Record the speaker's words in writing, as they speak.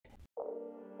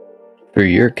For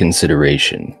your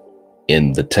consideration,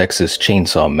 in the Texas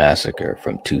Chainsaw Massacre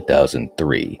from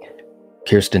 2003,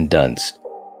 Kirsten Dunst,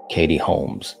 Katie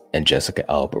Holmes, and Jessica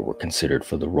Alba were considered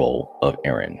for the role of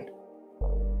Erin.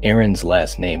 Erin's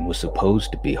last name was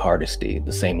supposed to be Hardesty,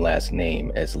 the same last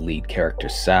name as lead character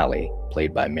Sally,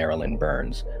 played by Marilyn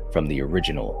Burns from the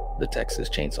original The Texas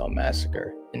Chainsaw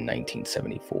Massacre in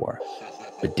 1974.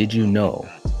 But did you know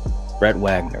Brett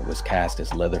Wagner was cast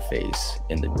as Leatherface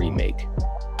in the remake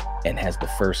and has the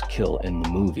first kill in the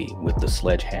movie with the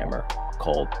sledgehammer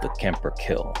called the Kemper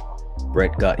Kill?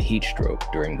 Brett got heat stroke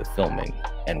during the filming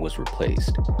and was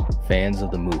replaced. Fans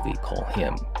of the movie call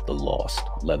him the Lost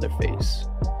Leatherface.